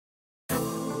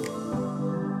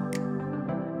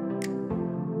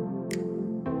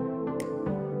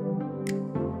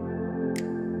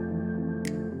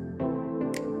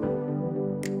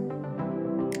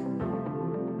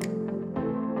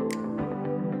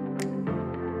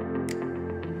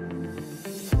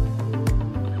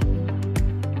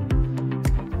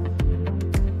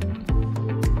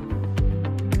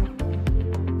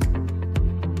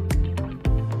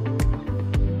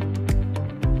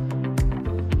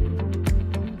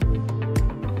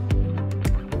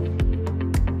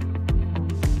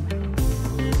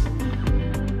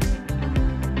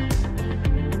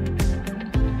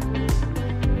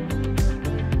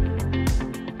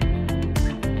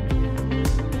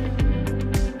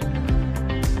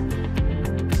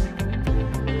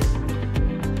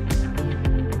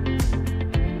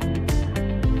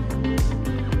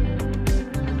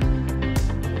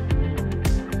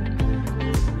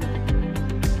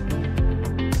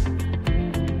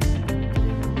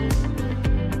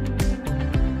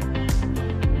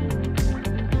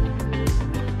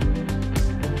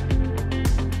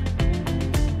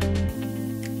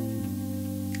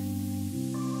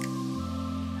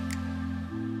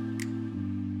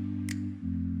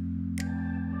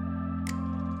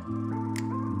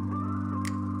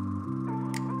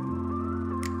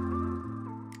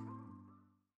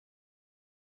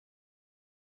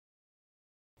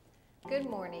Good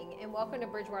morning and welcome to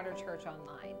BridgeWater Church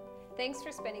Online. Thanks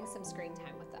for spending some screen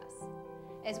time with us.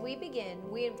 As we begin,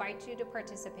 we invite you to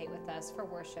participate with us for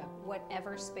worship,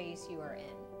 whatever space you are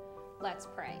in. Let's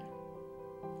pray.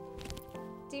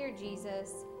 Dear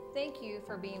Jesus, thank you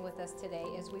for being with us today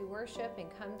as we worship and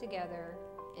come together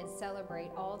and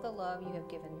celebrate all the love you have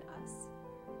given us.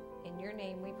 In your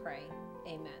name we pray,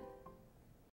 amen.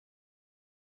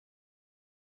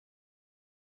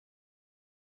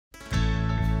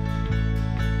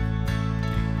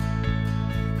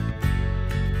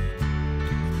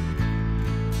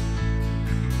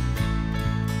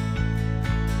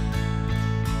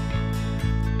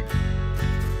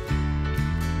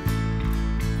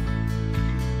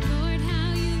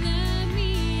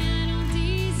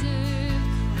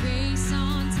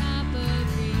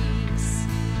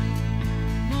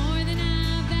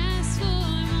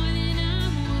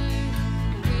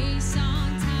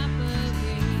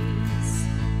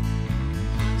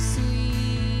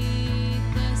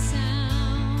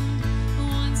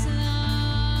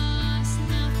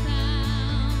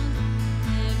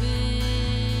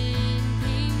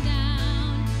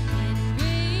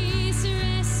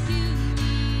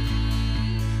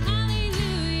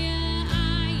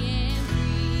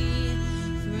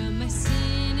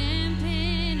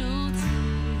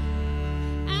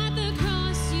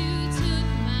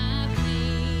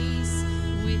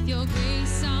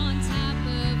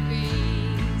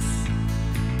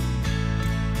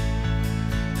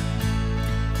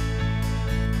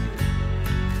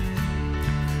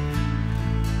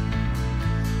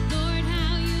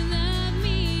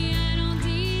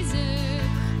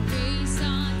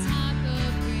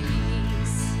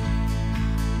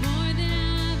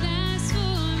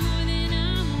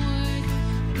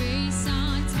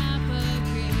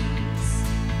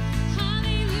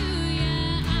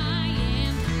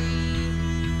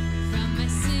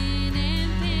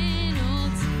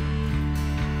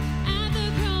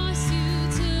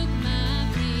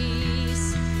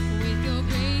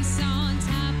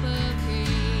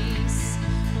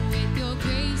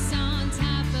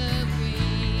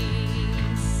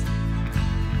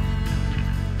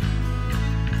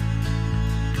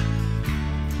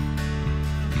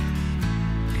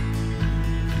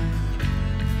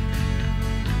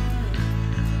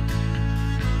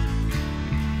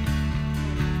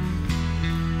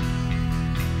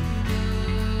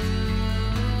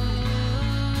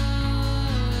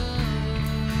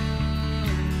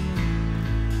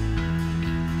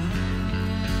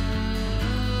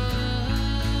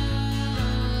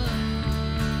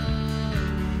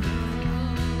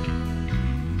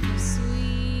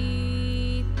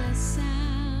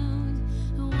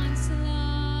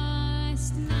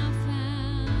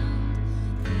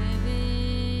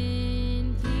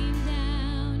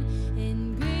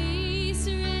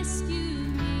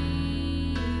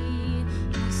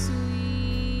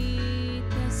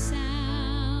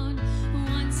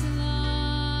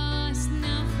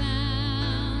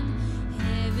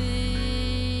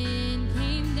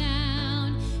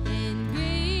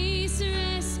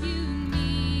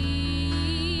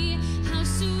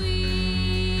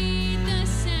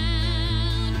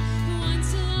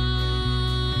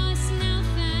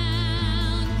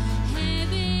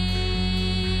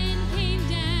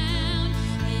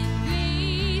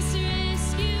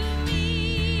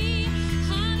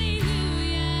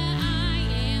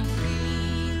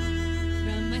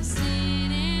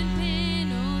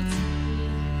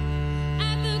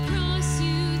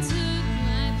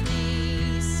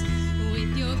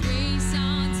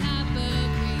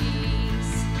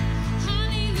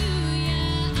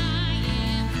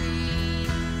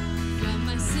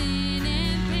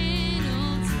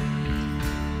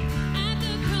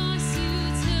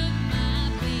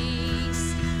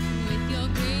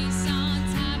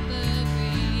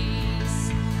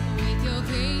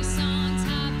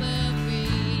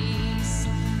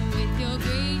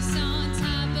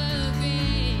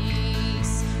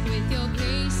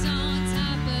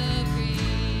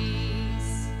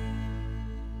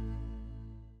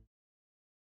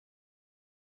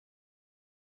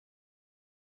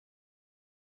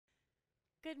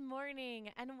 Good morning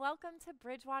and welcome to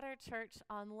BridgeWater Church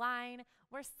Online.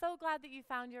 We're so glad that you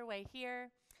found your way here.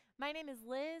 My name is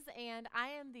Liz and I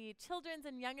am the children's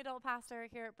and young adult pastor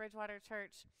here at BridgeWater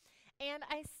Church. And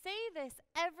I say this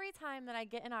every time that I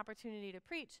get an opportunity to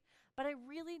preach, but I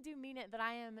really do mean it that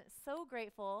I am so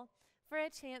grateful for a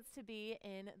chance to be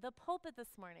in the pulpit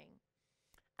this morning.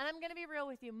 And I'm going to be real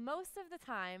with you. Most of the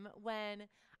time when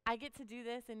I get to do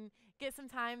this and get some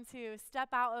time to step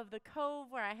out of the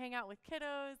cove where I hang out with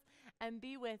kiddos and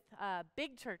be with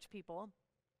big church people,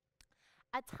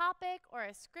 a topic or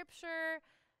a scripture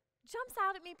jumps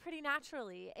out at me pretty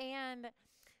naturally. And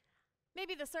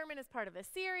maybe the sermon is part of a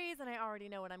series and I already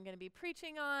know what I'm going to be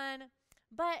preaching on.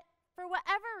 But for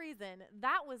whatever reason,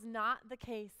 that was not the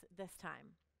case this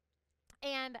time.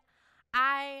 And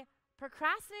I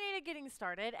procrastinated getting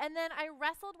started, and then I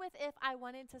wrestled with if I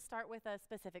wanted to start with a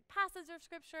specific passage of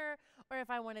scripture or if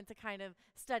I wanted to kind of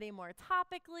study more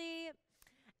topically.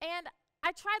 And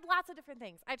I tried lots of different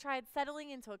things. I tried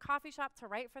settling into a coffee shop to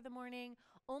write for the morning,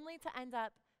 only to end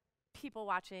up people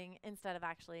watching instead of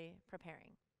actually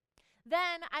preparing.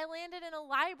 Then I landed in a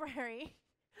library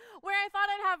where I thought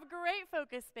I'd have great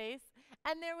focus space,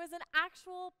 and there was an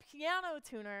actual piano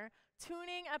tuner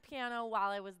tuning a piano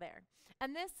while I was there.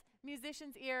 And this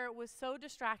musician's ear was so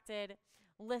distracted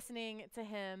listening to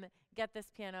him get this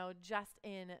piano just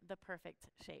in the perfect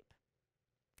shape.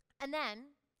 And then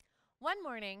one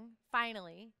morning,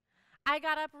 finally, I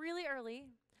got up really early.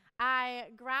 I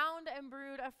ground and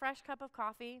brewed a fresh cup of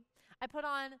coffee. I put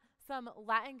on some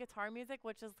Latin guitar music,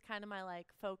 which is kind of my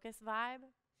focus vibe.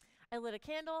 I lit a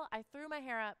candle, I threw my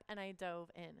hair up, and I dove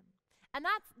in. And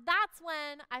that's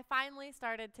when I finally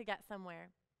started to get somewhere.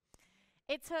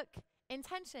 It took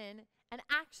intention and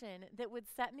action that would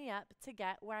set me up to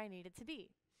get where I needed to be.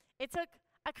 It took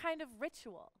a kind of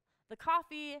ritual, the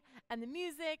coffee and the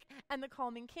music and the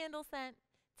calming candle scent,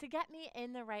 to get me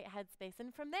in the right headspace.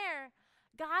 And from there,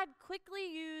 God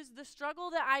quickly used the struggle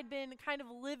that I'd been kind of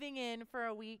living in for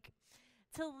a week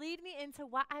to lead me into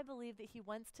what I believe that he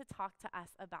wants to talk to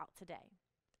us about today.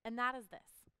 And that is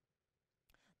this.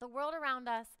 The world around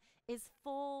us is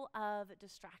full of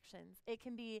distractions. It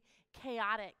can be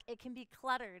chaotic. It can be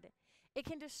cluttered. It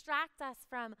can distract us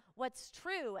from what's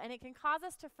true, and it can cause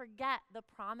us to forget the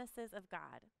promises of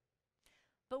God.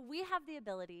 But we have the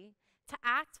ability to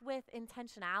act with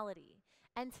intentionality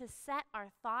and to set our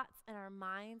thoughts and our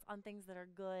minds on things that are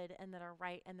good and that are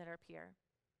right and that are pure.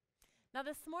 Now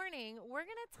this morning, we're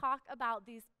going to talk about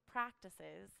these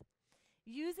practices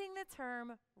using the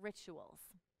term rituals.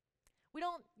 We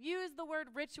don't use the word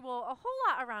ritual a whole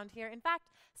lot around here. In fact,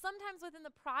 sometimes within the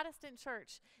Protestant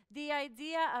church, the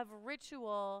idea of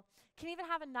ritual can even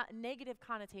have a negative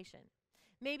connotation.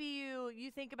 Maybe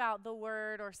you think about the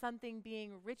word or something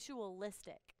being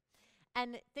ritualistic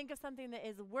and think of something that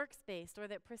is works-based or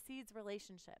that precedes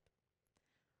relationship.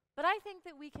 But I think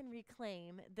that we can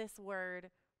reclaim this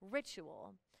word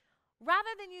ritual rather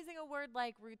than using a word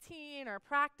like routine or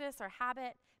practice or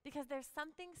habit, because there's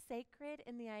something sacred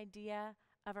in the idea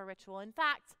of a ritual. In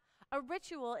fact, a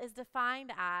ritual is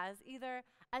defined as either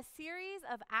a series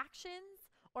of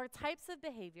actions or types of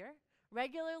behavior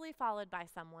regularly followed by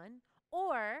someone,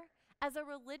 or as a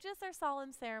religious or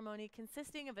solemn ceremony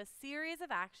consisting of a series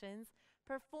of actions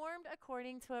performed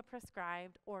according to a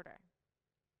prescribed order.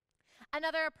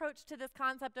 Another approach to this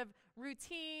concept of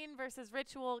routine versus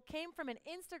ritual came from an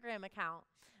Instagram account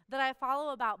that I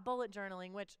follow about bullet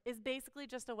journaling, which is basically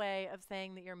just a way of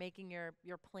saying that you're making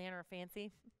your planner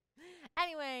fancy.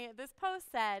 Anyway, this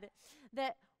post said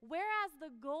that whereas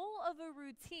the goal of a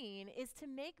routine is to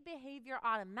make behavior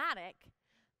automatic,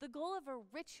 the goal of a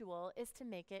ritual is to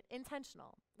make it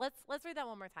intentional. Let's read that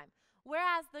one more time.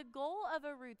 Whereas the goal of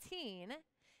a routine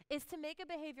is to make a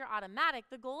behavior automatic,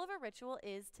 the goal of a ritual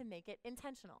is to make it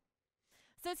intentional.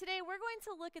 So today we're going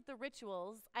to look at the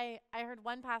rituals. I heard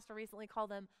one pastor recently call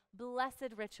them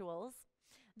blessed rituals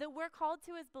that we're called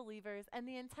to as believers and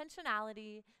the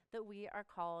intentionality that we are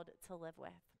called to live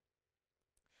with.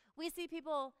 We see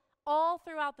people all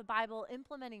throughout the Bible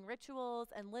implementing rituals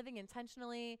and living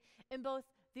intentionally in both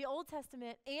the Old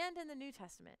Testament and in the New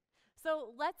Testament.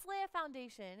 So let's lay a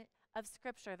foundation of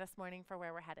Scripture this morning for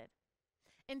where we're headed.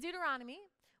 In Deuteronomy,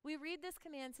 we read this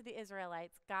command to the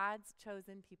Israelites, God's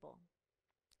chosen people.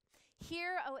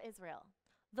 Hear, O Israel,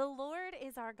 the Lord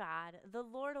is our God, the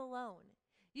Lord alone.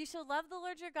 You shall love the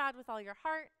Lord your God with all your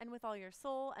heart and with all your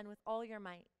soul and with all your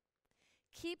might.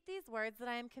 Keep these words that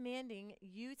I am commanding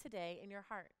you today in your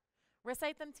heart.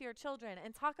 Recite them to your children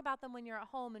and talk about them when you're at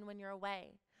home and when you're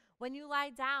away, when you lie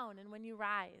down and when you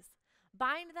rise.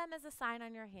 Bind them as a sign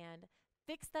on your hand.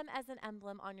 Fix them as an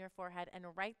emblem on your forehead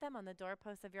and write them on the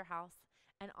doorposts of your house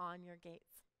and on your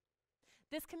gates.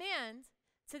 This command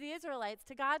to the Israelites,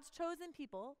 to God's chosen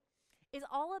people, is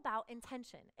all about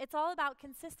intention. It's all about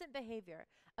consistent behavior,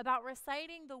 about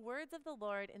reciting the words of the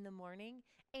Lord in the morning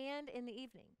and in the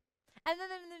evening. And then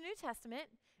in the New Testament,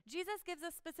 Jesus gives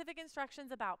us specific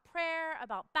instructions about prayer,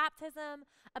 about baptism,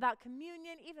 about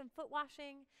communion, even foot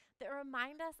washing, that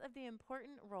remind us of the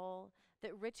important role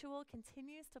that ritual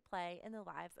continues to play in the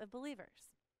lives of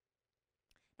believers.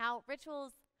 Now,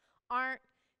 rituals aren't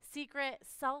secret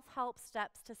self-help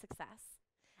steps to success.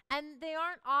 And they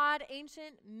aren't odd,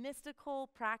 ancient, mystical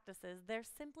practices. They're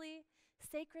simply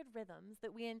sacred rhythms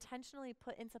that we intentionally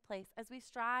put into place as we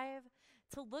strive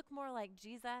to look more like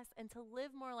Jesus and to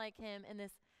live more like him in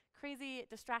this crazy,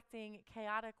 distracting,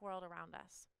 chaotic world around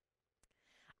us.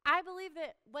 I believe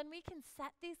that when we can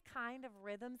set these kind of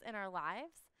rhythms in our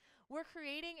lives, we're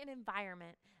creating an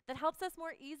environment that helps us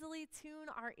more easily tune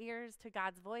our ears to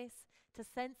God's voice, to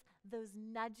sense those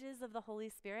nudges of the Holy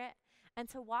Spirit, and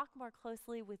to walk more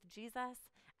closely with Jesus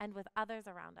and with others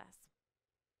around us.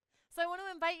 So I want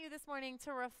to invite you this morning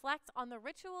to reflect on the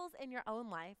rituals in your own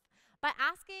life by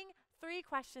asking 3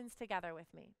 questions together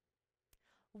with me.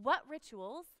 What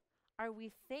rituals are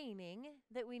we feigning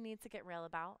that we need to get real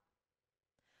about?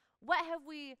 What have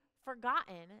we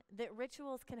forgotten that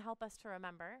rituals can help us to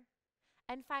remember?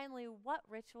 And finally, what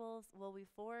rituals will we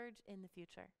forge in the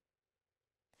future?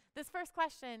 This first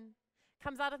question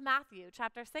comes out of Matthew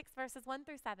chapter 6, verses 1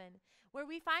 through 7, where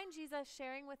we find Jesus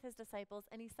sharing with his disciples,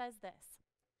 and he says this: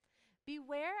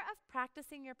 "Beware of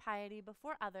practicing your piety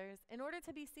before others in order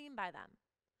to be seen by them,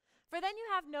 for then you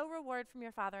have no reward from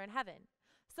your Father in heaven.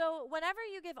 So whenever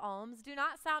you give alms, do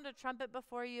not sound a trumpet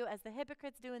before you as the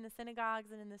hypocrites do in the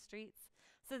synagogues and in the streets,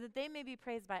 so that they may be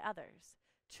praised by others.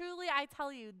 Truly, I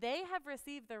tell you, they have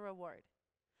received their reward.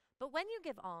 But when you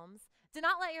give alms, do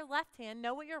not let your left hand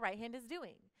know what your right hand is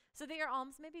doing, so that your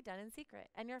alms may be done in secret,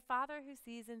 and your Father who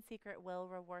sees in secret will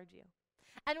reward you.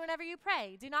 And whenever you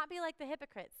pray, do not be like the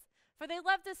hypocrites, for they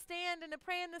love to stand and to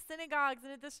pray in the synagogues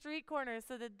and at the street corners,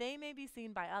 so that they may be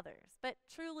seen by others. But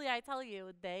truly, I tell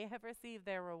you, they have received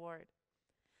their reward.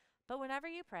 But whenever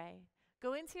you pray,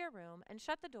 go into your room and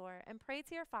shut the door and pray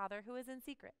to your Father who is in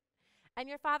secret. And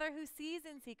your Father who sees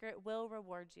in secret will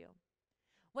reward you.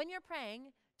 When you're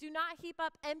praying, do not heap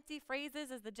up empty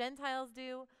phrases as the Gentiles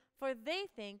do, for they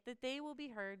think that they will be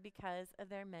heard because of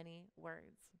their many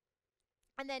words."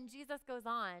 And then Jesus goes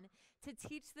on to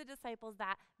teach the disciples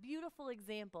that beautiful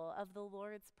example of the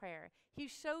Lord's Prayer. He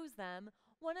shows them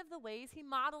one of the ways, he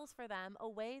models for them a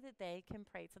way that they can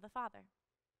pray to the Father.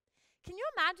 Can you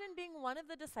imagine being one of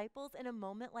the disciples in a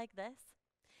moment like this?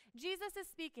 Jesus is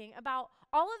speaking about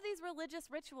all of these religious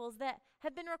rituals that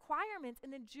have been requirements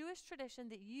in the Jewish tradition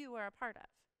that you are a part of.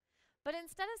 But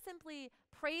instead of simply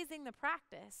praising the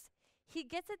practice, he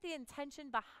gets at the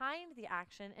intention behind the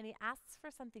action and he asks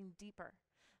for something deeper,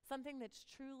 something that's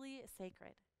truly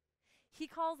sacred. He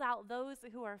calls out those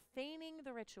who are feigning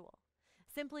the ritual,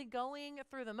 simply going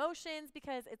through the motions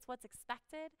because it's what's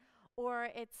expected or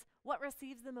it's what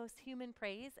receives the most human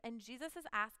praise. And Jesus is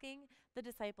asking the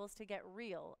disciples to get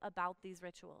real about these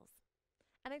rituals.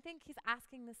 And I think he's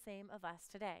asking the same of us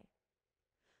today.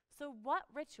 So what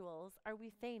rituals are we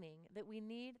feigning that we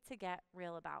need to get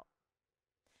real about?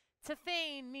 To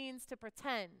feign means to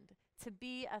pretend, to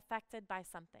be affected by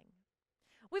something.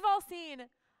 We've all seen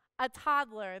a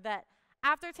toddler that,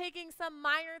 after taking some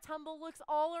minor tumble, looks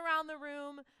all around the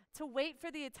room to wait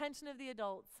for the attention of the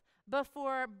adults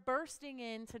before bursting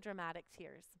into dramatic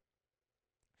tears.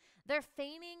 They're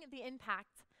feigning the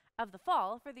impact of the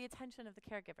fall for the attention of the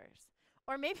caregivers.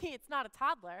 Or maybe it's not a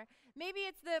toddler. Maybe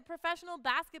it's the professional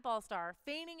basketball star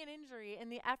feigning an injury in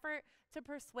the effort to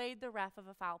persuade the ref of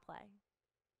a foul play.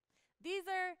 These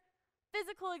are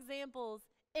physical examples,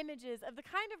 images of the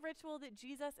kind of ritual that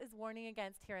Jesus is warning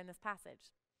against here in this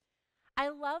passage. I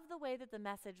love the way that the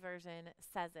Message version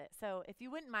says it. So if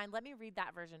you wouldn't mind, let me read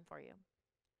that version for you.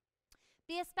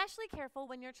 "Be especially careful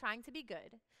when you're trying to be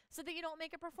good, so that you don't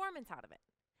make a performance out of it.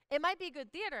 It might be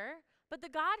good theater, but the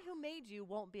God who made you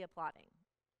won't be applauding.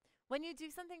 When you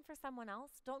do something for someone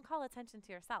else, don't call attention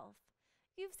to yourself.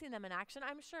 You've seen them in action,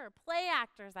 I'm sure. Play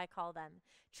actors, I call them.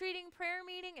 Treating prayer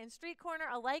meeting and street corner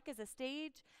alike as a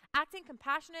stage, acting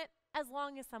compassionate as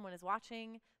long as someone is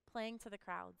watching, playing to the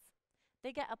crowds.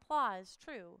 They get applause,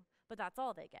 true, but that's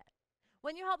all they get.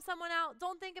 When you help someone out,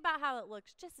 don't think about how it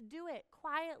looks. Just do it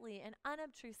quietly and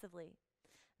unobtrusively.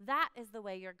 That is the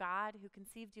way your God, who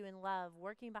conceived you in love,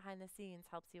 working behind the scenes,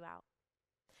 helps you out.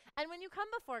 And when you come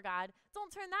before God,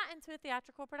 don't turn that into a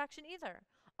theatrical production either.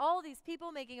 All these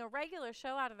people making a regular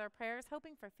show out of their prayers,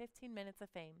 hoping for 15 minutes of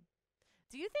fame.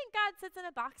 Do you think God sits in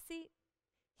a box seat?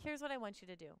 Here's what I want you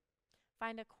to do.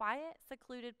 Find a quiet,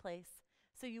 secluded place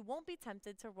so you won't be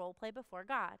tempted to role play before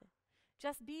God.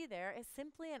 Just be there as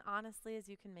simply and honestly as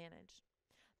you can manage.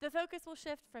 The focus will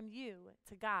shift from you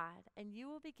to God, and you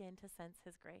will begin to sense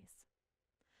his grace.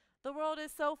 The world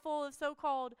is so full of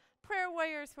so-called prayer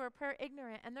warriors who are prayer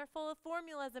ignorant, and they're full of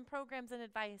formulas and programs and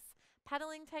advice,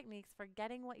 peddling techniques for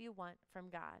getting what you want from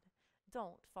God.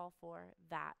 Don't fall for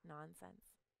that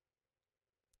nonsense.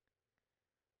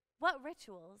 What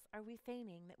rituals are we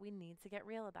feigning that we need to get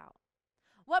real about?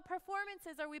 What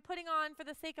performances are we putting on for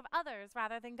the sake of others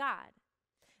rather than God?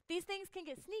 These things can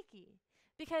get sneaky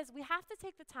because we have to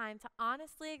take the time to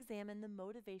honestly examine the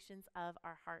motivations of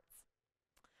our hearts.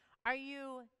 Are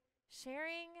you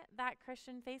sharing that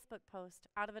Christian Facebook post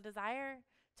out of a desire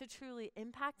to truly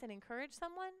impact and encourage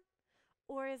someone?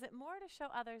 Or is it more to show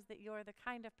others that you're the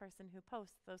kind of person who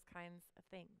posts those kinds of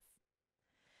things?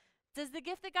 Does the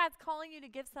gift that God's calling you to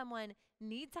give someone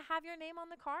need to have your name on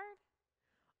the card?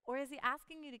 Or is he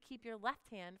asking you to keep your left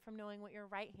hand from knowing what your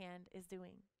right hand is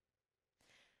doing?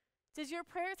 Does your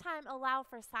prayer time allow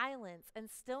for silence and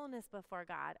stillness before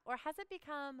God? Or has it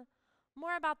become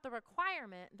more about the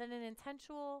requirement than an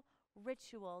intentional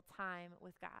ritual time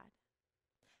with God?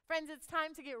 Friends, it's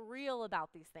time to get real about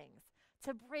these things,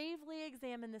 to bravely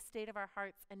examine the state of our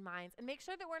hearts and minds and make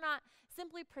sure that we're not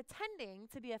simply pretending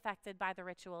to be affected by the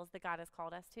rituals that God has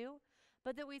called us to,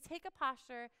 but that we take a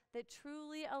posture that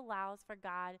truly allows for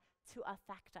God to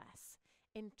affect us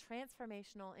in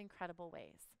transformational, incredible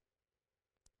ways.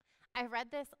 I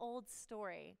read this old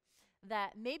story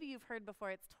that maybe you've heard before.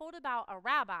 It's told about a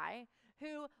rabbi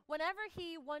who, whenever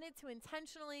he wanted to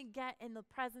intentionally get in the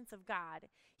presence of God,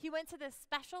 he went to this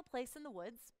special place in the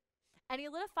woods, and he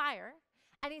lit a fire,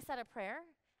 and he said a prayer,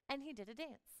 and he did a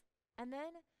dance. And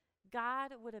then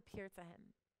God would appear to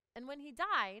him. And when he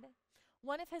died,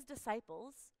 one of his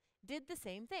disciples did the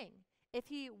same thing. If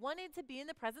he wanted to be in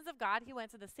the presence of God, he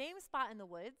went to the same spot in the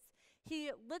woods.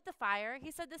 He lit the fire.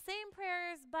 He said the same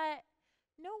prayers, but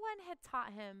no one had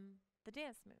taught him the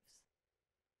dance moves.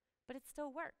 But it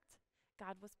still worked.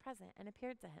 God was present and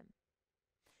appeared to him.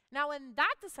 Now, when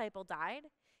that disciple died,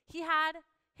 he had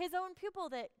his own pupil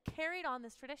that carried on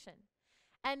this tradition.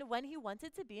 And when he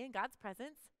wanted to be in God's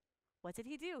presence, what did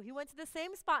he do? He went to the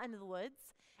same spot in the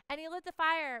woods, and he lit the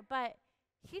fire, but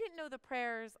he didn't know the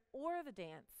prayers or the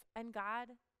dance, and God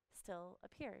still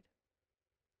appeared.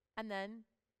 And then,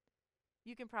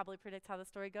 you can probably predict how the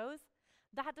story goes.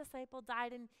 That disciple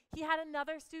died, and he had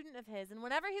another student of his, and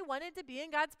whenever he wanted to be in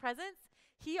God's presence,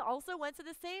 he also went to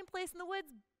the same place in the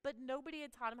woods, but nobody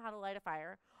had taught him how to light a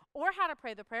fire, or how to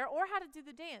pray the prayer, or how to do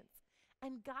the dance.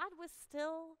 And God was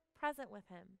still present with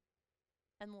him.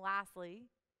 And lastly,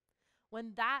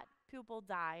 when that pupil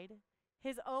died,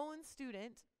 his own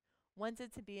student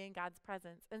wanted to be in God's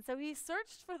presence. And so he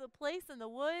searched for the place in the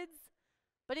woods,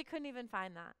 but he couldn't even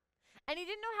find that. And he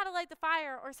didn't know how to light the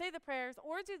fire or say the prayers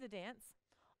or do the dance.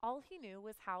 All he knew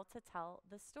was how to tell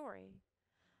the story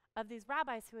of these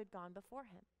rabbis who had gone before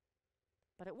him.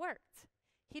 But it worked.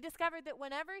 He discovered that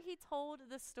whenever he told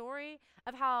the story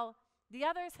of how the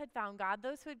others had found God,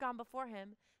 those who had gone before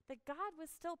him, that God was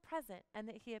still present and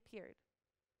that he appeared.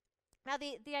 Now,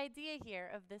 the idea here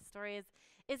of this story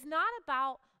is not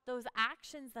about those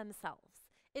actions themselves.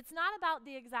 It's not about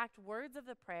the exact words of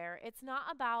the prayer. It's not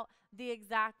about the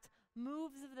exact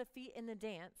moves of the feet in the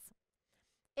dance.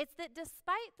 It's that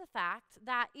despite the fact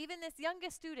that even this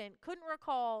youngest student couldn't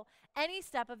recall any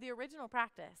step of the original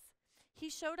practice, he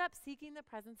showed up seeking the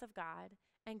presence of God,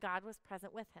 and God was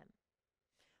present with him.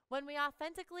 When we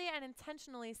authentically and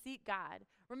intentionally seek God,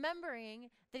 remembering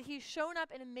that he's shown up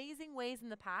in amazing ways in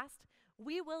the past,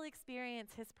 we will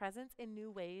experience his presence in new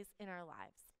ways in our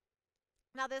lives.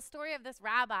 Now, this story of this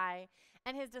rabbi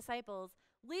and his disciples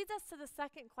leads us to the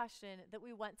second question that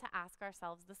we want to ask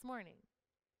ourselves this morning.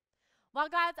 While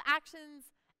God's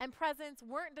actions and presence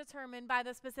weren't determined by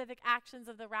the specific actions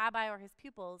of the rabbi or his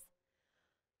pupils,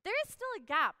 there is still a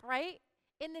gap, right,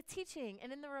 in the teaching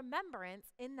and in the remembrance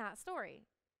in that story.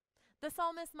 The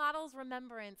psalmist models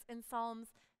remembrance in Psalms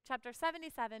chapter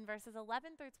 77, verses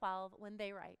 11 through 12, when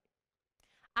they write,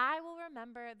 "I will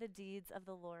remember the deeds of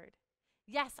the Lord.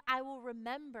 Yes, I will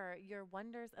remember your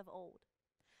wonders of old.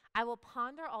 I will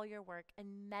ponder all your work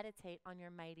and meditate on your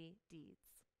mighty deeds."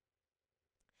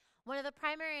 One of the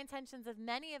primary intentions of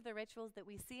many of the rituals that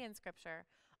we see in Scripture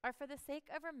are for the sake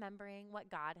of remembering what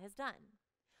God has done.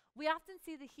 We often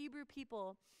see the Hebrew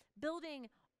people building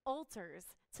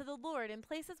altars to the Lord in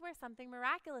places where something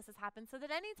miraculous has happened, so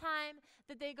that any time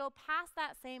that they go past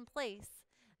that same place,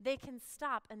 they can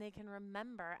stop and they can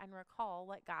remember and recall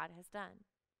what God has done.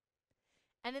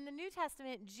 And in the New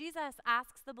Testament, Jesus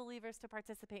asks the believers to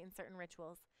participate in certain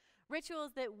rituals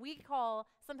that we call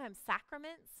sometimes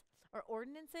sacraments or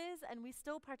ordinances, and we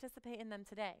still participate in them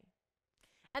today.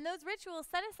 And those rituals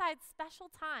set aside special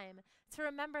time to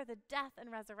remember the death and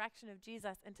resurrection of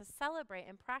Jesus and to celebrate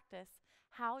and practice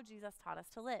how Jesus taught us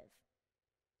to live.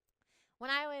 When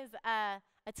I was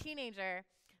a teenager,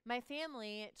 my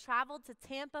family traveled to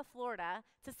Tampa, Florida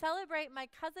to celebrate my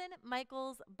cousin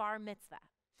Michael's bar mitzvah.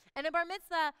 And a bar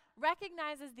mitzvah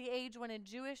recognizes the age when a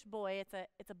Jewish boy, it's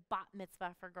a bat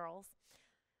mitzvah for girls,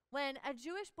 when a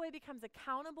Jewish boy becomes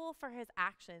accountable for his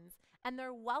actions and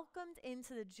they're welcomed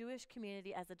into the Jewish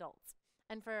community as adults.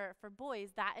 And for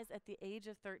boys, that is at the age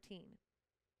of 13.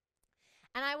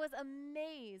 And I was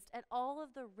amazed at all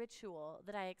of the ritual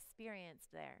that I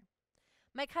experienced there.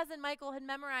 My cousin Michael had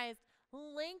memorized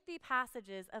lengthy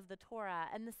passages of the Torah,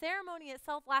 and the ceremony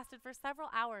itself lasted for several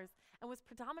hours and was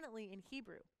predominantly in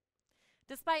Hebrew.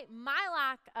 Despite my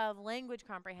lack of language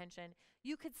comprehension,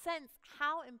 you could sense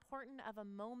how important of a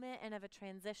moment and of a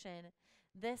transition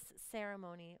this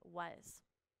ceremony was.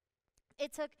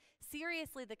 It took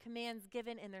seriously the commands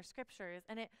given in their scriptures,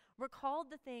 and it recalled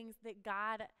the things that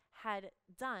God had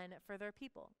done for their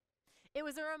people. It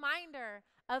was a reminder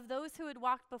of those who had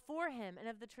walked before him and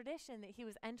of the tradition that he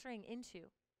was entering into.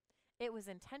 It was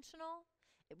intentional,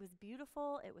 it was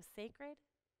beautiful, it was sacred.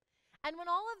 And when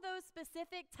all of those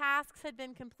specific tasks had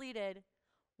been completed,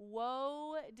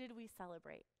 whoa, did we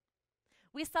celebrate.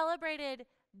 We celebrated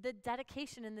the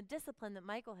dedication and the discipline that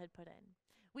Michael had put in.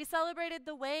 We celebrated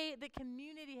the way the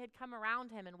community had come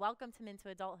around him and welcomed him into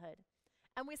adulthood.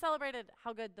 And we celebrated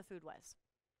how good the food was.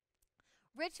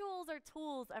 Rituals are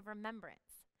tools of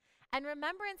remembrance. And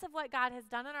remembrance of what God has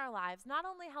done in our lives not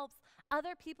only helps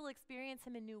other people experience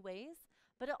him in new ways,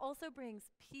 but it also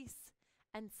brings peace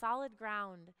and solid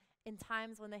ground in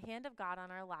times when the hand of God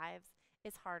on our lives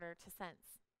is harder to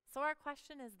sense. So our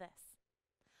question is this: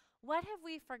 what have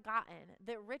we forgotten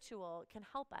that ritual can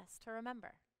help us to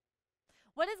remember?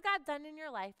 What has God done in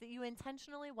your life that you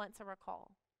intentionally want to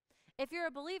recall? If you're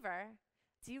a believer,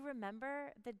 do you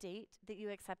remember the date that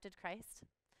you accepted Christ?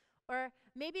 Or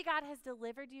maybe God has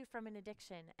delivered you from an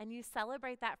addiction and you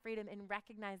celebrate that freedom in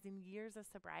recognizing years of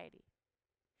sobriety.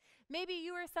 Maybe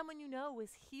you or someone you know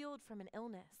was healed from an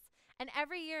illness, and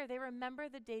every year they remember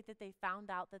the date that they found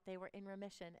out that they were in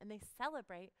remission, and they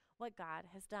celebrate what God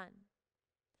has done.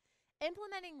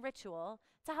 Implementing ritual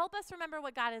to help us remember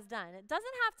what God has done, it doesn't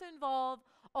have to involve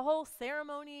a whole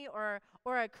ceremony or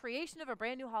a creation of a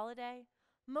brand new holiday.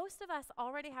 Most of us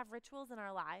already have rituals in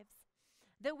our lives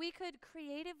that we could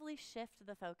creatively shift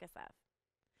the focus of.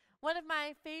 One of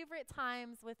my favorite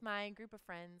times with my group of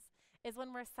friends is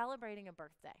when we're celebrating a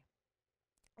birthday.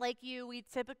 Like you, we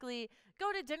typically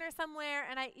go to dinner somewhere,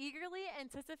 and I eagerly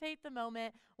anticipate the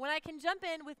moment when I can jump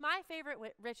in with my favorite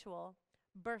ritual,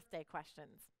 birthday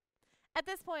questions. At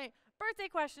this point, birthday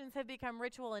questions have become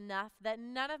ritual enough that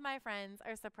none of my friends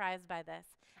are surprised by this,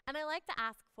 and I like to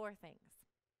ask 4 things.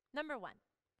 Number 1,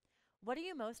 what are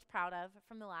you most proud of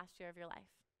from the last year of your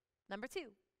life? Number 2,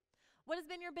 what has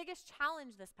been your biggest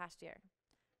challenge this past year?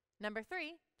 Number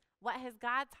 3, what has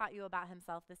God taught you about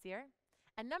himself this year?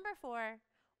 And number 4,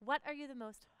 what are you the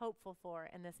most hopeful for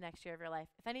in this next year of your life?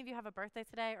 If any of you have a birthday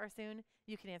today or soon,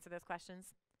 you can answer those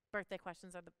questions. Birthday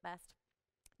questions are the best.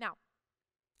 Now,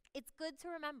 it's good to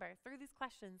remember through these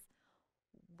questions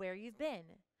where you've been,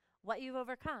 what you've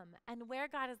overcome, and where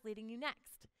God is leading you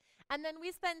next. And then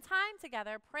we spend time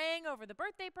together praying over the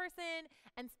birthday person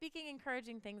and speaking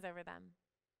encouraging things over them.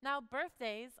 Now,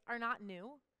 birthdays are not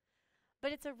new,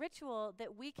 but it's a ritual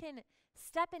that we can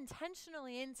step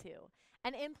intentionally into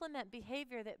and implement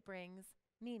behavior that brings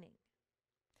meaning.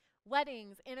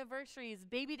 Weddings, anniversaries,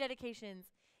 baby dedications,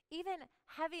 even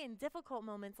heavy and difficult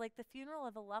moments like the funeral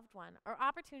of a loved one are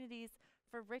opportunities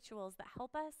for rituals that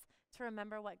help us to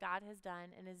remember what God has done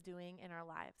and is doing in our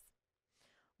lives.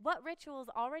 What rituals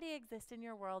already exist in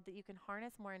your world that you can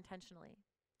harness more intentionally?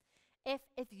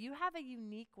 If you have a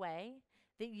unique way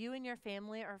that you and your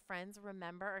family or friends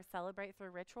remember or celebrate through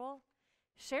ritual,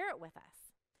 share it with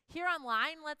us. Here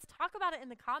online, let's talk about it in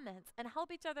the comments and help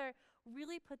each other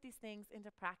really put these things into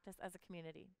practice as a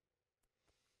community.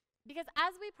 Because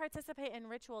as we participate in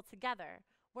ritual together,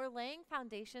 we're laying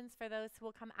foundations for those who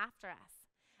will come after us.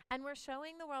 And we're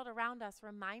showing the world around us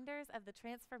reminders of the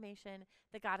transformation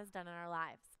that God has done in our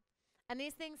lives. And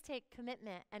these things take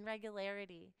commitment and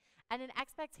regularity and an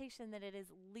expectation that it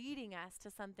is leading us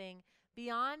to something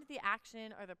beyond the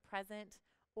action or the present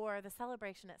or the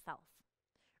celebration itself.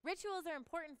 Rituals are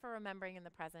important for remembering in the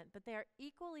present, but they are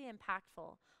equally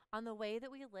impactful on the way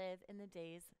that we live in the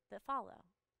days that follow.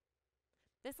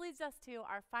 This leads us to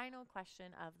our final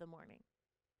question of the morning.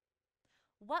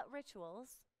 What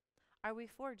rituals are we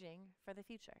forging for the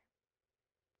future?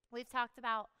 We've talked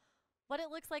about what it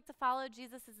looks like to follow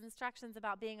Jesus' instructions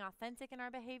about being authentic in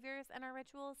our behaviors and our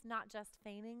rituals, not just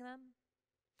feigning them.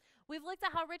 We've looked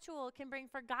at how ritual can bring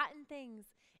forgotten things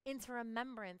into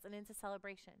remembrance and into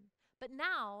celebration. But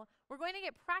now we're going to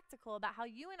get practical about how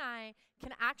you and I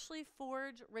can actually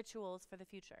forge rituals for the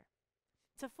future.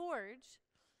 To forge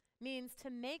means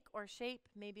to make or shape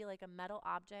maybe like a metal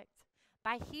object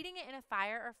by heating it in a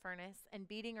fire or furnace and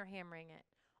beating or hammering it,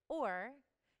 or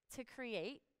to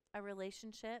create a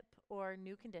relationship or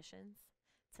new conditions,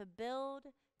 to build,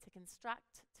 to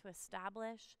construct, to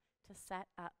establish, to set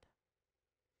up.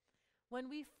 When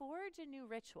we forge a new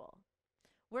ritual,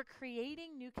 we're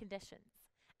creating new conditions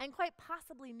and quite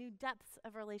possibly new depths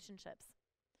of relationships.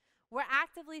 We're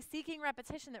actively seeking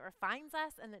repetition that refines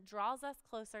us and that draws us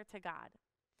closer to God.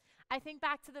 I think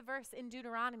back to the verse in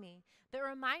Deuteronomy that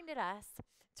reminded us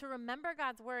to remember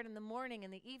God's word in the morning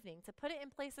and the evening, to put it in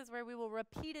places where we will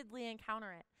repeatedly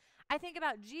encounter it. I think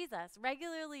about Jesus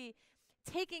regularly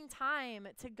taking time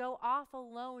to go off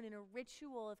alone in a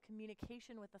ritual of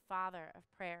communication with the Father, of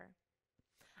prayer.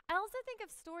 I also think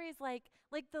of stories like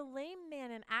the lame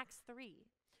man in Acts 3,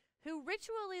 who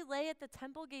ritually lay at the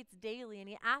temple gates daily and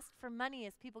he asked for money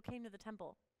as people came to the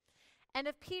temple. And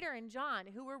of Peter and John,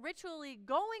 who were ritually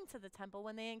going to the temple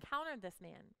when they encountered this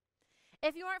man.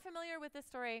 If you aren't familiar with this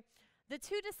story, the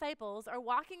two disciples are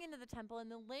walking into the temple and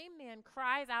the lame man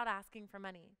cries out asking for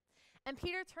money. And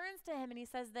Peter turns to him and he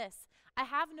says this, "I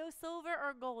have no silver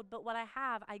or gold, but what I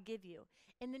have I give you.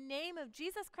 In the name of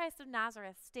Jesus Christ of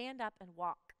Nazareth, stand up and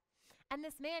walk." And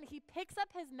this man, he picks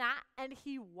up his mat and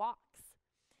he walks.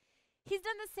 He's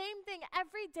done the same thing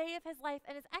every day of his life,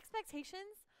 and his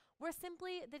expectations were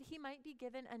simply that he might be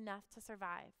given enough to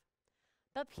survive.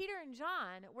 But Peter and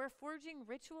John were forging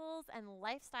rituals and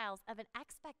lifestyles of an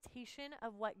expectation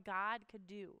of what God could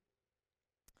do.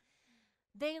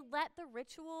 They didn't let the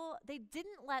ritual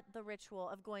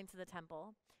of going to the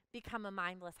temple become a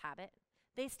mindless habit.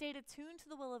 They stayed attuned to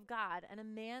the will of God, and a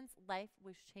man's life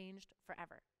was changed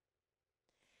forever.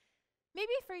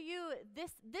 Maybe for you,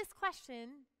 this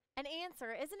question and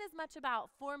answer isn't as much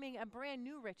about forming a brand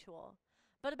new ritual,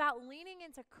 but about leaning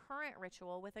into current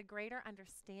ritual with a greater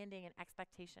understanding and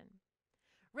expectation.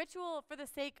 Ritual for the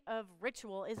sake of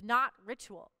ritual is not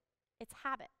ritual. It's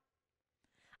habit.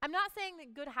 I'm not saying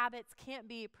that good habits can't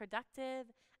be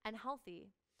productive and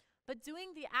healthy, but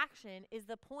doing the action is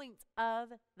the point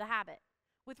of the habit.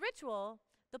 With ritual,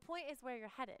 the point is where you're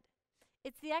headed.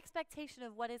 It's the expectation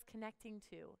of what is connecting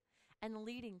to and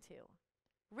leading to.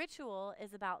 Ritual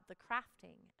is about the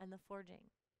crafting and the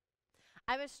forging.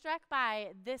 I was struck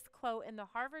by this quote in the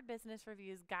Harvard Business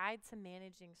Review's Guide to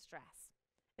Managing Stress.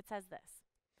 It says this: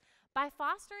 "By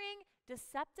fostering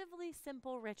deceptively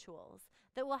simple rituals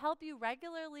that will help you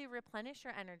regularly replenish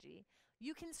your energy,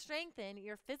 you can strengthen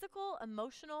your physical,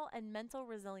 emotional, and mental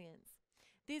resilience.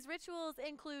 These rituals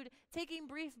include taking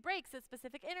brief breaks at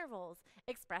specific intervals,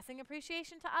 expressing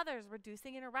appreciation to others,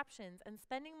 reducing interruptions, and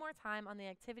spending more time on the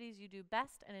activities you do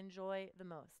best and enjoy the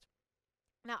most."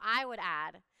 Now, I would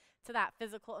add to that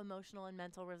physical, emotional, and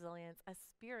mental resilience a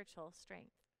spiritual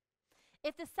strength.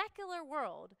 If the secular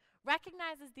world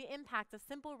recognizes the impact of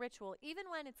simple ritual even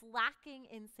when it's lacking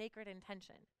in sacred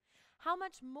intention, how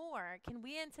much more can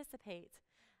we anticipate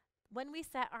when we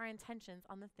set our intentions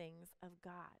on the things of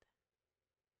God?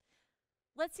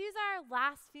 Let's use our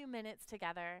last few minutes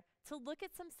together to look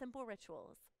at some simple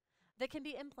rituals that can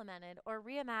be implemented or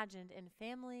reimagined in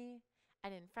family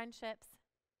and in friendships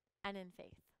and in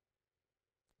faith.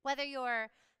 Whether you're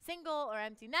single or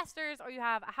empty nesters, or you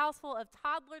have a house full of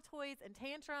toddler toys and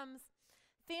tantrums,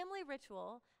 family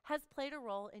ritual has played a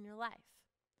role in your life.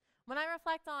 When I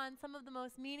reflect on some of the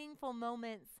most meaningful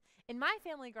moments in my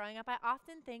family growing up, I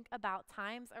often think about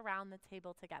times around the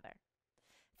table together.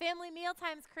 Family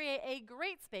mealtimes create a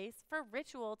great space for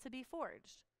ritual to be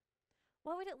forged.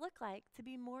 What would it look like to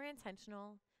be more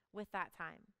intentional with that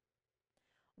time?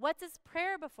 What does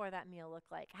prayer before that meal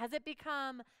look like? Has it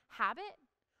become habit?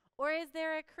 Or is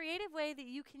there a creative way that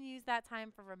you can use that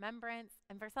time for remembrance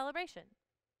and for celebration?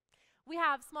 We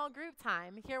have small group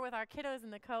time here with our kiddos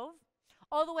in the Cove,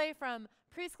 all the way from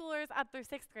preschoolers up through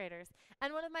 6th graders.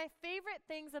 And one of my favorite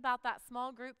things about that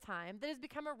small group time that has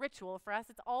become a ritual for us,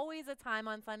 it's always a time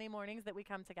on Sunday mornings that we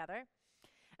come together.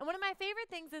 And one of my favorite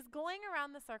things is going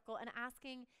around the circle and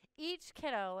asking each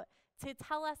kiddo to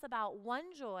tell us about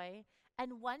one joy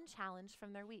and one challenge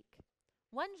from their week.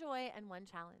 One joy and one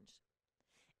challenge.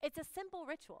 It's a simple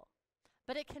ritual,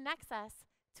 but it connects us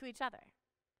to each other.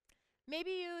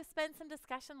 Maybe you spend some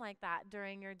discussion like that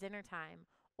during your dinner time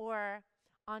or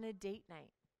on a date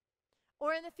night,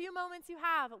 or in the few moments you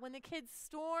have when the kids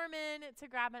storm in to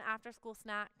grab an after-school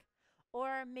snack,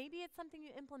 or maybe it's something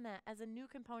you implement as a new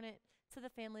component to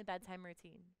the family bedtime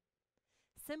routine.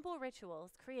 Simple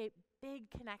rituals create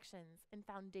big connections and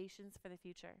foundations for the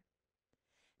future.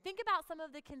 Think about some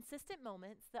of the consistent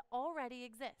moments that already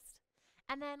exist.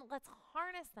 And then let's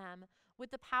harness them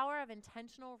with the power of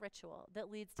intentional ritual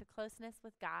that leads to closeness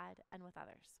with God and with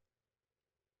others.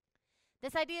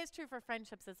 This idea is true for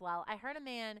friendships as well. I heard a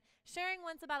man sharing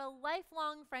once about a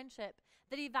lifelong friendship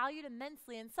that he valued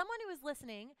immensely, and someone who was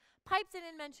listening piped in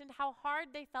and mentioned how hard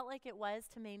they felt like it was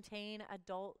to maintain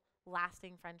adult,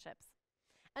 lasting friendships.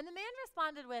 And the man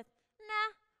responded with,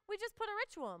 "Nah, we just put a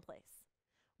ritual in place.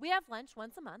 We have lunch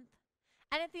once a month,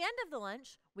 and at the end of the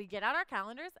lunch, we get out our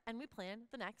calendars and we plan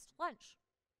the next lunch."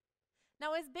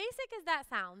 Now, as basic as that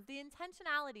sounds, the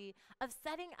intentionality of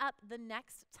setting up the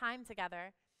next time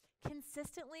together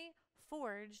consistently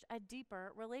forged a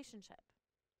deeper relationship.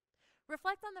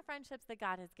 Reflect on the friendships that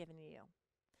God has given you.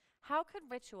 How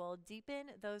could ritual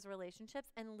deepen those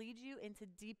relationships and lead you into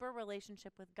deeper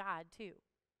relationship with God too?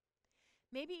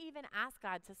 Maybe even ask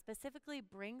God to specifically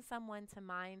bring someone to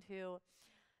mind who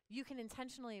you can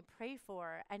intentionally pray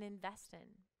for and invest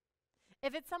in.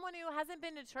 If it's someone who hasn't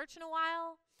been to church in a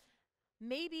while,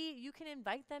 maybe you can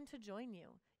invite them to join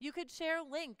you. You could share a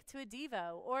link to a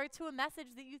Devo or to a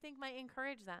message that you think might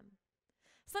encourage them.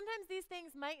 Sometimes these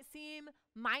things might seem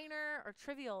minor or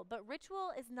trivial, but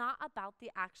ritual is not about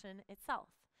the action itself,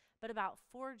 but about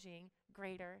forging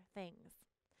greater things.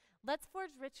 Let's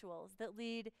forge rituals that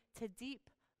lead to deep,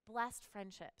 blessed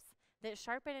friendships that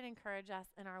sharpen and encourage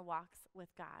us in our walks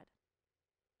with God.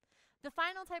 The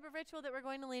final type of ritual that we're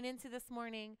going to lean into this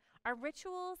morning are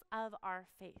rituals of our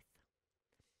faith.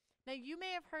 Now, you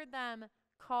may have heard them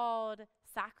called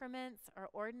sacraments or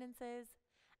ordinances,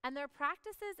 and they're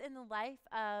practices in the life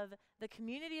of the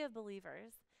community of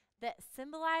believers that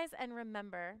symbolize and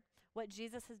remember what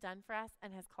Jesus has done for us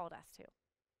and has called us to.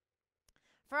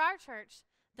 For our church,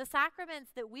 the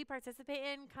sacraments that we participate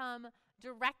in come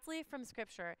directly from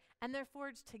Scripture, and they're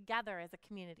forged together as a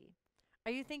community.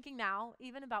 Are you thinking now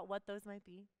even about what those might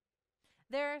be?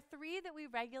 There are 3 that we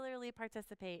regularly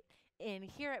participate in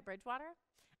here at BridgeWater,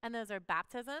 and those are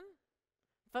baptism,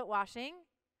 foot washing.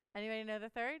 Anybody know the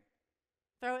third?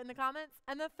 Throw it in the comments.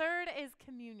 And the third is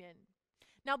communion.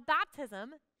 Now,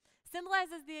 baptism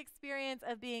symbolizes the experience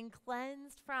of being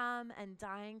cleansed from and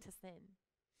dying to sin.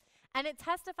 And it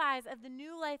testifies of the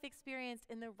new life experienced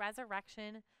in the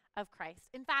resurrection of Christ.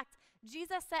 In fact,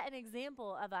 Jesus set an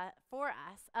example for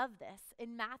us of this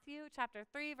in Matthew chapter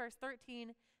 3, verse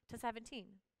 13 to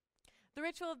 17. The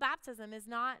ritual of baptism is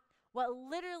not what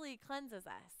literally cleanses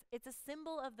us. It's a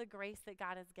symbol of the grace that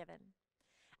God has given.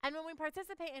 And when we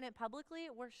participate in it publicly,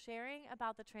 we're sharing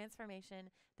about the transformation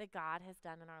that God has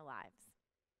done in our lives.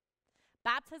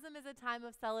 Baptism is a time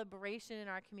of celebration in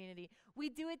our community. We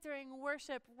do it during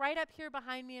worship right up here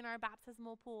behind me in our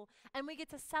baptismal pool, and we get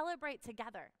to celebrate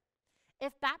together.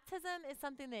 If baptism is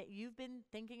something that you've been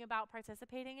thinking about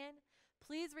participating in,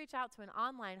 please reach out to an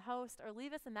online host or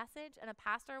leave us a message, and a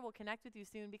pastor will connect with you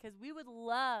soon, because we would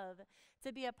love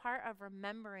to be a part of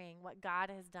remembering what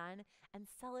God has done and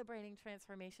celebrating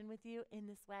transformation with you in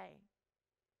this way.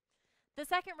 The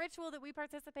second ritual that we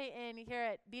participate in here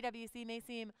at BWC may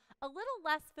seem a little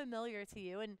less familiar to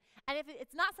you, and if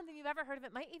it's not something you've ever heard of,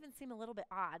 it might even seem a little bit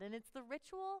odd, and it's the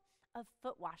ritual of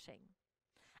foot washing.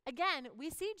 Again, we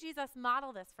see Jesus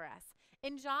model this for us.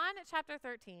 In John chapter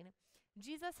 13,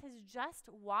 Jesus has just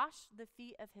washed the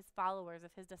feet of his followers,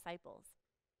 of his disciples,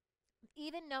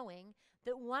 even knowing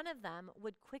that one of them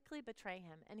would quickly betray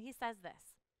him. And he says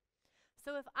this,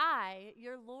 "So if I,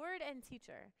 your Lord and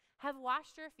teacher, have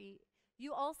washed your feet,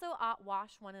 you also ought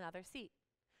wash one another's feet.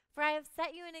 For I have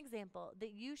set you an example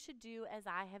that you should do as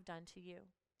I have done to you.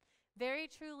 Very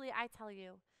truly, I tell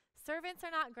you, servants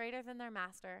are not greater than their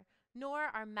master, nor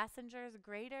are messengers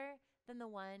greater than the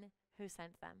one who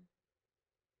sent them."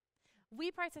 We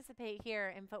participate here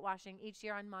in foot washing each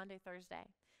year on Maundy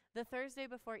Thursday, the Thursday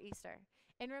before Easter,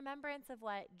 in remembrance of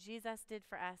what Jesus did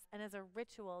for us, and as a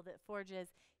ritual that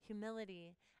forges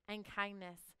humility and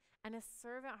kindness and a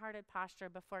servant-hearted posture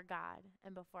before God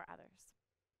and before others.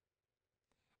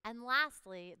 And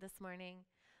lastly, this morning,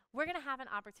 we're going to have an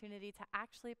opportunity to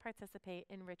actually participate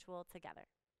in ritual together.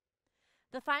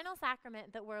 The final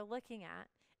sacrament that we're looking at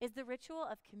is the ritual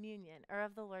of communion, or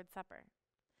of the Lord's Supper.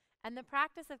 And the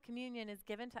practice of communion is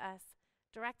given to us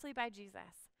directly by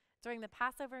Jesus during the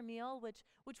Passover meal, which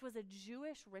was a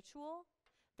Jewish ritual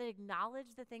that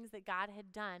acknowledged the things that God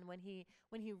had done when he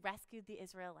rescued the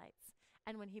Israelites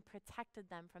and when he protected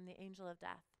them from the angel of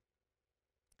death.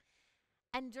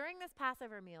 And during this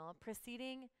Passover meal,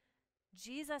 preceding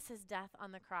Jesus' death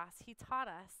on the cross, he taught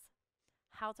us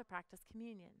how to practice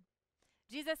communion.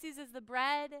 Jesus uses the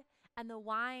bread and the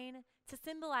wine to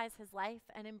symbolize his life,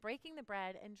 and in breaking the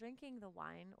bread and drinking the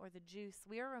wine or the juice,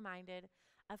 we are reminded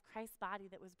of Christ's body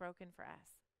that was broken for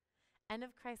us and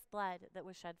of Christ's blood that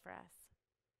was shed for us.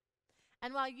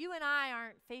 And while you and I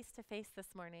aren't face to face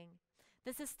this morning,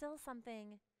 this is still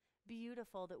something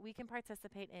beautiful that we can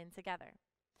participate in together.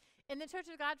 In the Church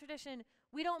of God tradition,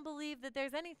 we don't believe that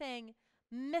there's anything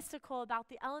mystical about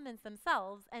the elements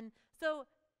themselves. And so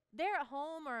there at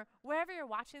home or wherever you're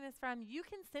watching this from, you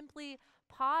can simply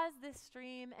pause this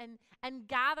stream and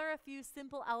gather a few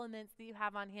simple elements that you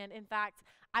have on hand. In fact,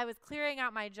 I was clearing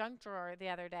out my junk drawer the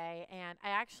other day, and I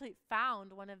actually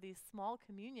found one of these small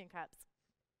communion cups,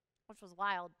 which was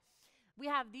wild. We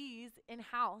have these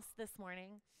in-house this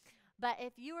morning. But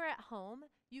if you are at home,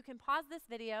 you can pause this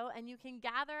video and you can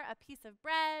gather a piece of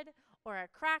bread or a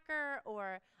cracker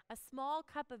or a small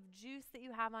cup of juice that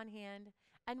you have on hand,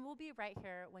 and we'll be right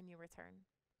here when you return.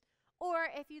 Or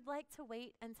if you'd like to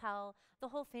wait until the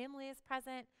whole family is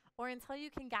present or until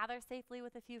you can gather safely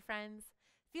with a few friends,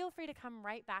 feel free to come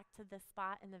right back to this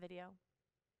spot in the video.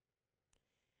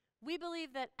 We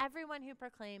believe that everyone who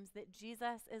proclaims that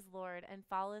Jesus is Lord and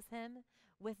follows him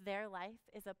with their life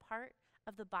is a part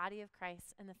of the body of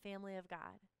Christ and the family of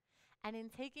God. And in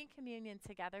taking communion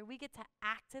together, we get to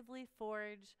actively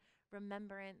forge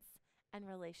remembrance and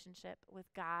relationship with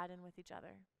God and with each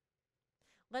other.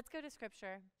 Let's go to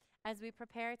Scripture as we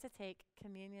prepare to take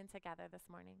communion together this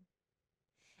morning.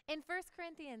 In 1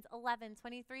 Corinthians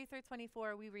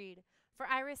 11:23-24, we read, "For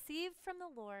I received from the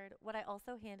Lord what I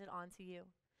also handed on to you,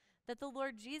 that the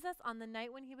Lord Jesus, on the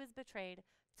night when he was betrayed,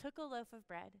 took a loaf of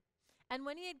bread, and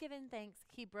when he had given thanks,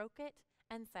 he broke it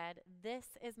and said,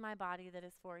 'This is my body that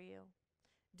is for you.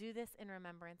 Do this in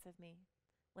remembrance of me.'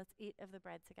 Let's eat of the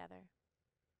bread together."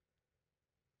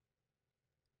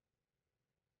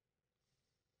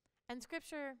 And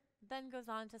Scripture then goes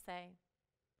on to say,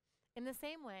 "In the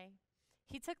same way,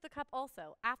 he took the cup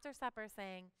also after supper,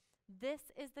 saying,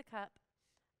 'This is the cup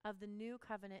of the new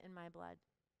covenant in my blood.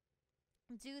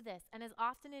 Do this, and as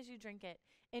often as you drink it,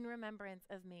 in remembrance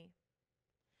of me.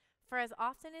 For as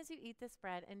often as you eat this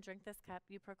bread and drink this cup,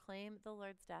 you proclaim the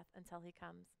Lord's death until he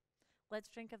comes.'" Let's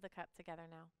drink of the cup together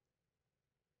now.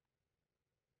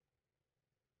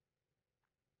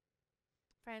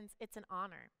 Friends, it's an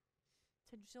honor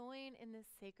to join in this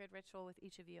sacred ritual with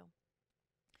each of you.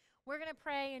 We're going to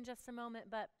pray in just a moment,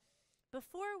 but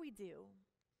before we do,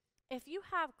 if you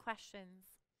have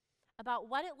questions about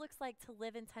what it looks like to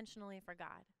live intentionally for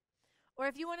God, or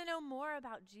if you want to know more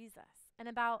about Jesus and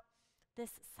about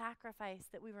this sacrifice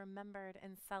that we remembered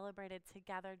and celebrated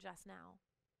together just now,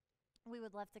 we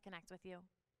would love to connect with you.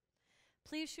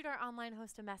 Please shoot our online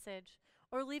host a message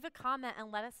or leave a comment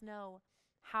and let us know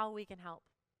how we can help.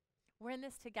 We're in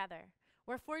this together.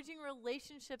 We're forging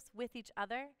relationships with each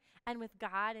other and with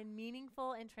God in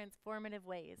meaningful and transformative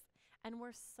ways. And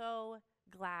we're so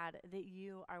glad that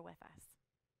you are with us.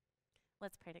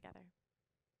 Let's pray together.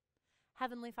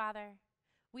 Heavenly Father,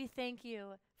 we thank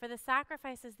you for the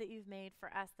sacrifices that you've made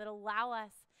for us that allow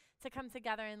us to come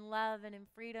together in love and in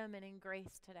freedom and in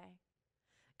grace today.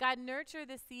 God, nurture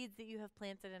the seeds that you have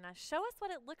planted in us. Show us what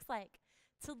it looks like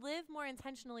to live more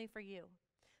intentionally for you,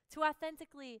 to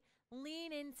authentically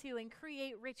lean into and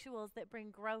create rituals that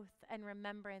bring growth and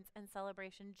remembrance and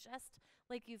celebration, just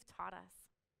like you've taught us.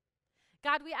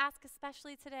 God, we ask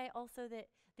especially today also that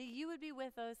you would be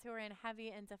with those who are in heavy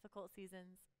and difficult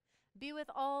seasons. Be with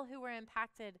all who were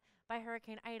impacted by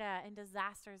Hurricane Ida and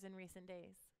disasters in recent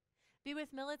days. Be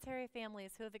with military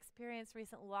families who have experienced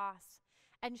recent loss,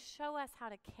 and show us how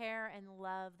to care and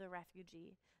love the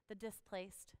refugee, the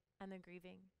displaced, and the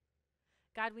grieving.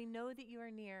 God, we know that you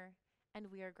are near, and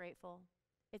we are grateful.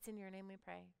 It's in your name we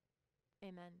pray.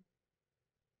 Amen.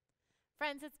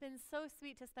 Friends, it's been so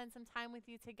sweet to spend some time with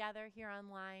you together here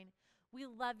online. We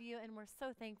love you, and we're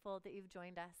so thankful that you've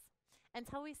joined us.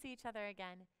 Until we see each other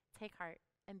again, take heart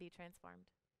and be transformed.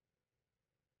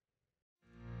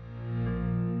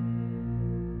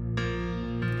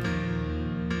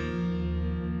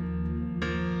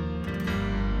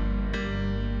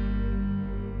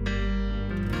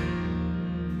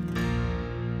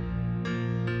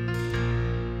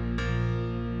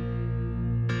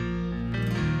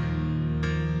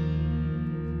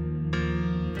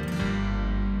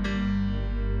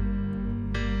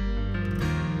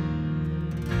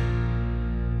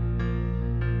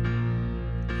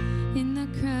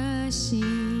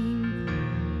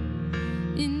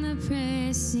 In the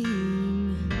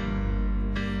pressing,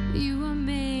 you are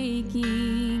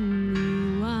making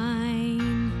new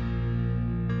wine.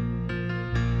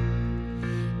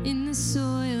 In the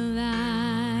soil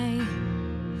I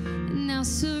now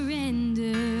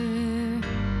surrender,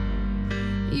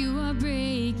 you are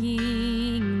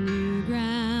breaking new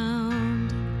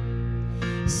ground.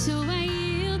 So I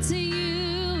yield to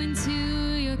you and to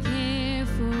your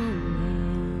careful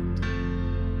hand.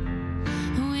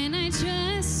 When I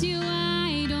trust you,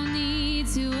 I don't need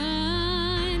to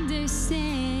understand.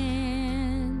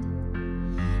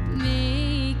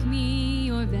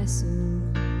 vessel.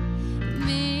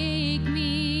 Make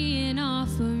me an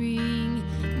offering.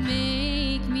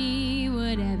 Make me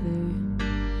whatever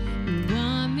you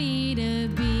want me to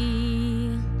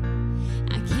be.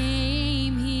 I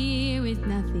came here with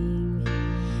nothing,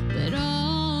 but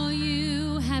all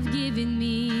you have given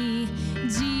me.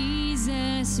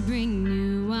 Jesus, bring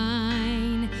new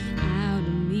wine out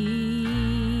of me.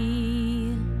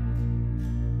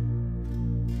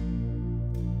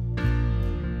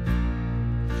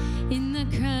 In the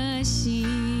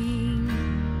crushing,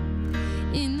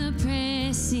 in the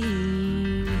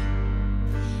pressing,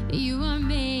 you are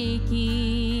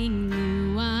making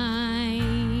new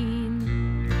wine.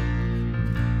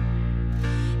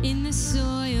 In the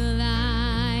soil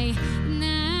I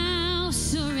now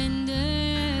surrender.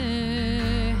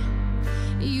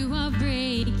 You are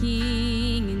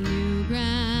breaking new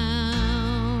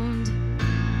ground.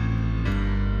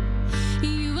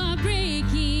 You are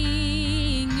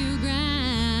breaking new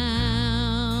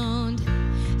ground.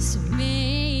 So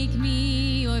make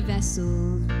me your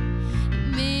vessel.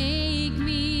 Make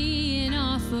me an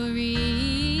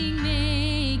offering.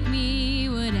 Make me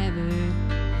whatever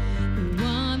you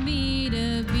want me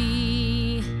to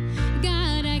be.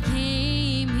 God, I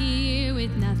came here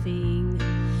with nothing,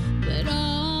 but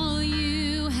all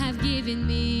you have given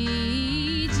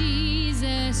me.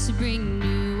 Jesus, bring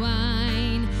new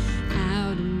wine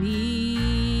out of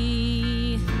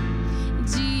me.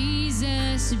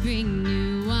 Jesus, bring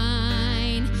new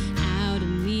wine out of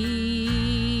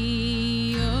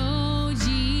me. Oh,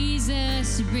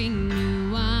 Jesus, bring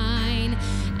new wine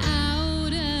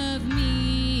out of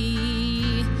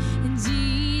me.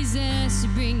 Jesus,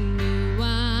 bring new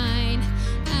wine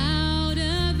out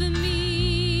of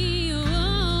me.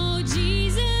 Oh,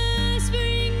 Jesus,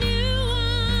 bring new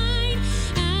wine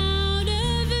out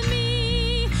of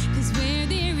me. 'Cause where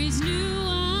there is new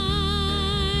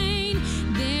wine,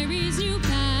 there is new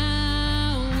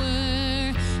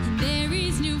power, and there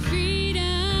is new freedom.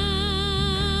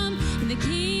 And the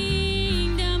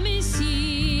kingdom is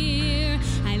here.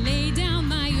 I lay down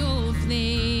my old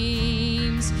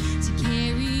flames to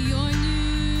carry your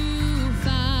new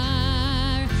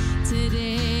fire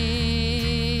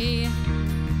today.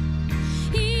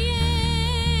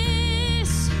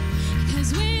 Yes,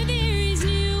 'cause where there is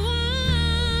new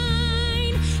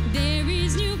wine, there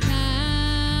is new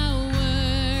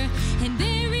power, and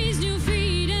there is new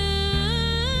freedom.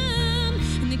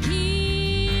 And the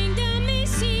kingdom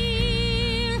is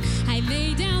here. I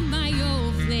lay down my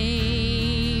old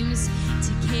flames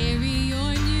to carry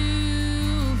your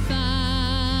new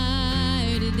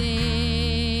fire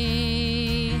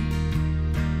today.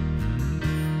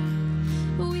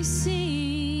 We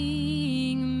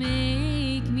sing,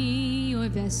 make me your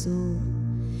vessel.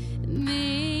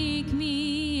 Make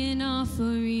me an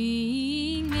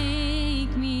offering.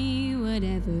 Make me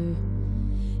whatever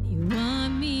you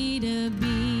want me to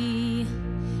be.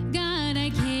 God, I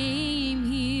came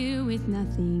here with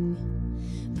nothing,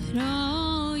 but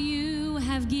all you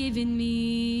have given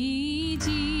me.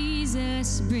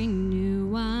 Jesus, bring new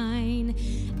wine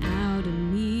out of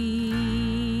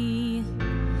me.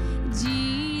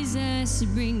 Jesus,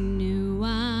 bring new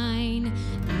wine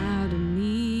out of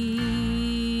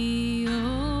me.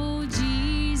 Oh,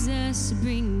 Jesus,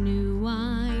 bring new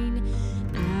wine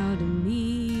out of me.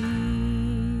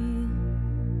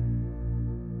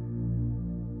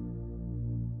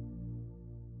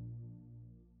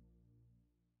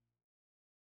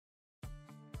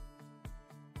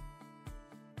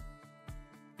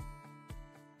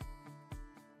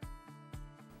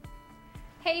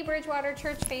 Hey BridgeWater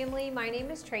Church family, my name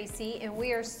is Tracy and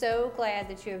we are so glad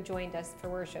that you have joined us for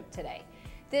worship today.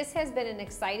 This has been an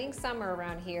exciting summer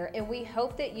around here and we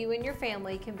hope that you and your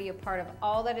family can be a part of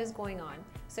all that is going on.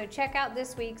 So check out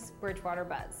this week's Bridgewater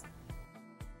Buzz.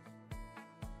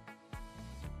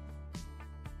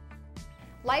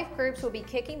 Life groups will be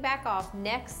kicking back off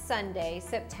next Sunday,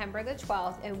 September the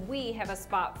 12th, and we have a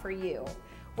spot for you.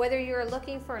 Whether you're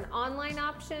looking for an online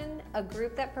option, a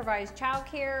group that provides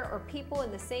childcare, or people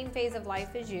in the same phase of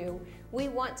life as you, we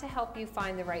want to help you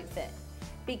find the right fit.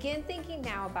 Begin thinking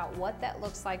now about what that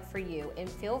looks like for you and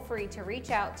feel free to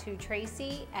reach out to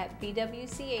Tracy at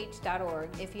bwch.org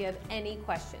if you have any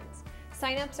questions.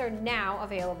 Sign-ups are now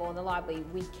available in the lobby.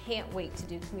 We can't wait to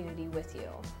do community with you.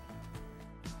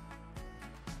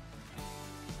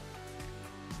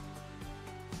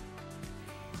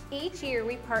 Each year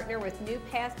we partner with New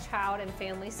Path Child and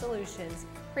Family Solutions,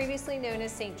 previously known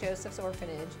as St. Joseph's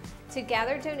Orphanage, to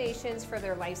gather donations for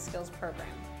their Life Skills program.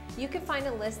 You can find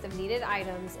a list of needed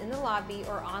items in the lobby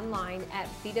or online at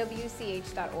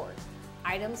bwch.org.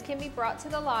 Items can be brought to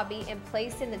the lobby and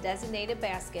placed in the designated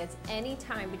baskets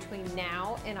anytime between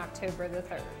now and October the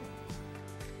 3rd.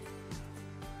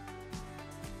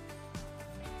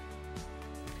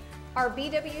 Our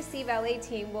BWC Valet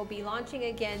team will be launching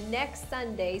again next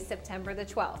Sunday, September the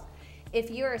 12th. If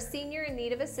you're a senior in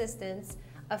need of assistance,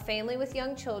 a family with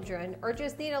young children, or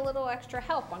just need a little extra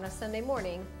help on a Sunday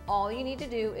morning, all you need to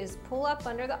do is pull up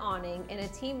under the awning and a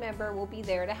team member will be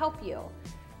there to help you.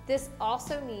 This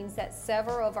also means that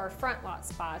several of our front lot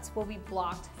spots will be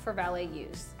blocked for valet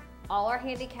use. All our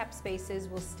handicap spaces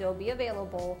will still be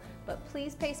available, but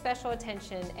please pay special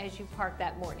attention as you park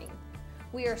that morning.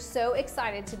 We are so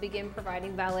excited to begin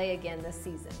providing valet again this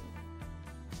season.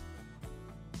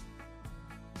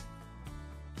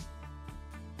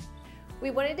 We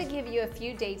wanted to give you a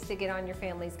few dates to get on your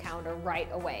family's calendar right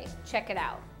away. Check it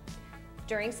out.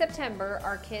 During September,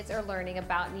 our kids are learning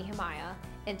about Nehemiah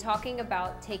and talking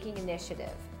about taking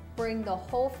initiative. Bring the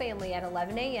whole family at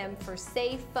 11 a.m. for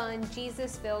safe, fun,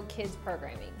 Jesus-filled kids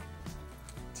programming.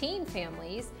 Teen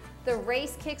families, the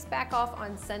race kicks back off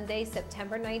on Sunday,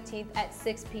 September 19th at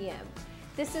 6 p.m.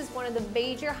 This is one of the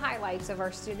major highlights of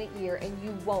our student year and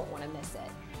you won't want to miss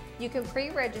it. You can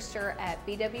pre-register at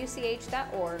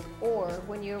bwch.org or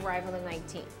when you arrive on the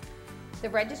 19th. The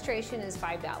registration is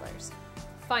 $5.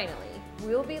 Finally,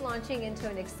 we will be launching into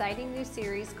an exciting new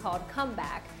series called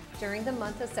Comeback during the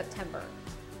month of September.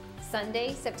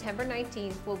 Sunday, September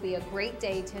 19th will be a great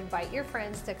day to invite your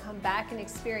friends to come back and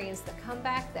experience the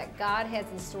comeback that God has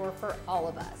in store for all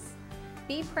of us.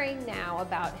 Be praying now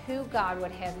about who God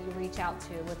would have you reach out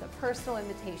to with a personal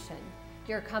invitation.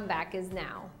 Your comeback is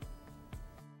now.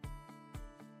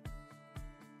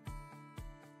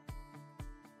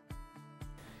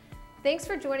 Thanks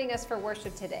for joining us for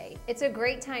worship today. It's a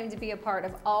great time to be a part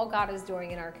of all God is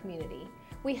doing in our community.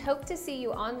 We hope to see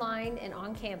you online and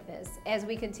on campus as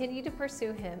we continue to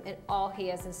pursue Him and all He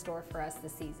has in store for us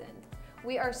this season.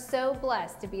 We are so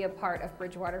blessed to be a part of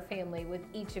BridgeWater family with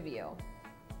each of you.